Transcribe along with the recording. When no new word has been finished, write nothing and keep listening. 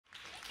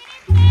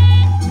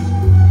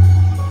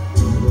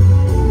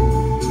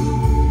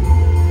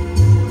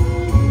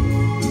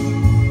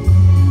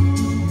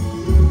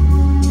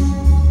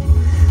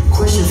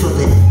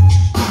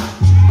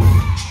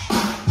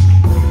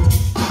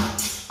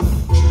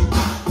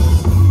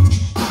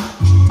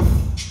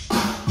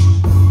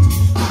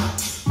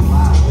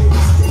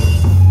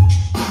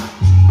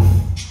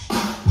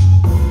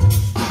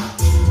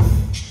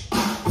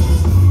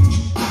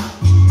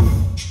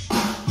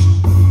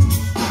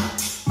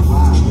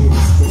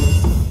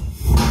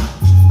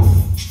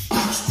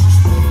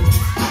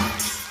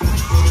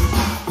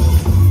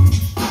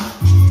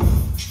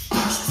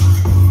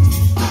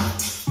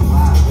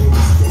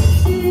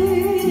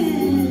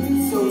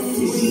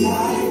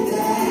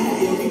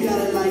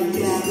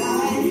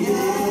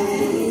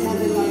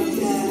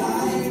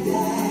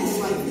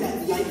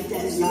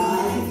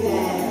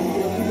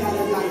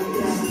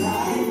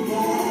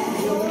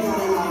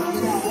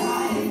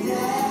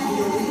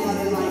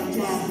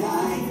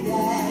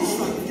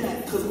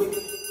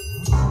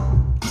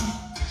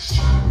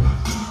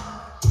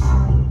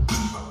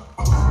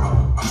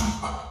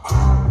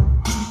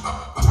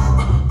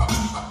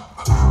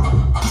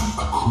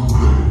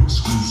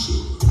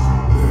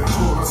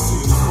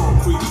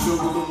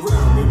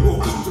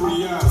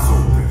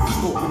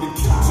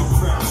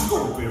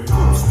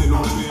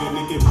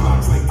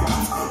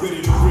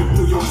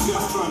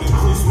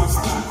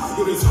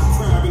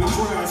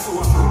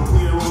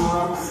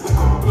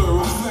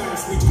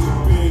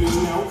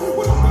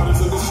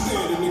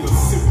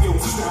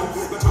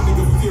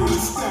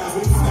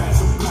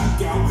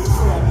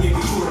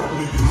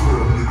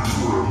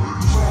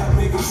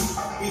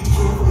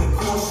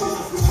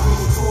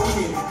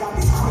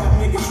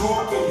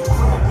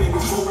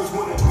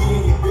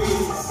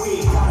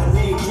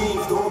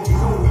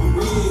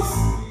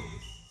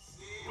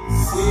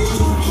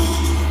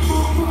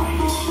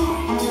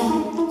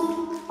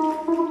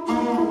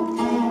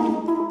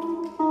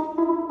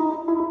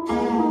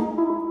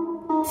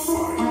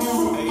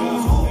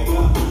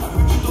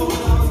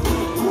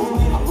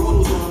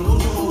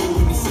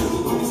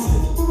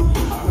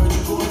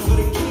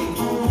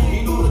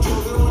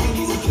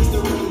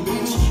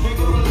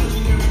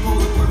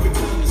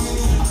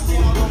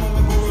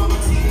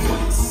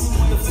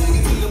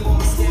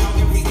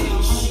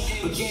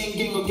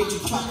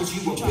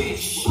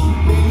They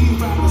need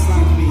rappers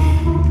like me.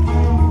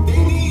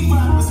 They need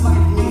rappers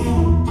like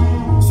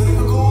me. So they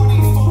can go on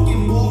these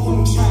fucking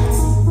ballroom chats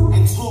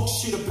and talk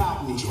shit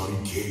about me. Johnny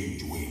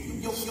Cage,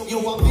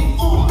 yo, I've been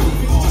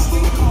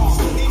on.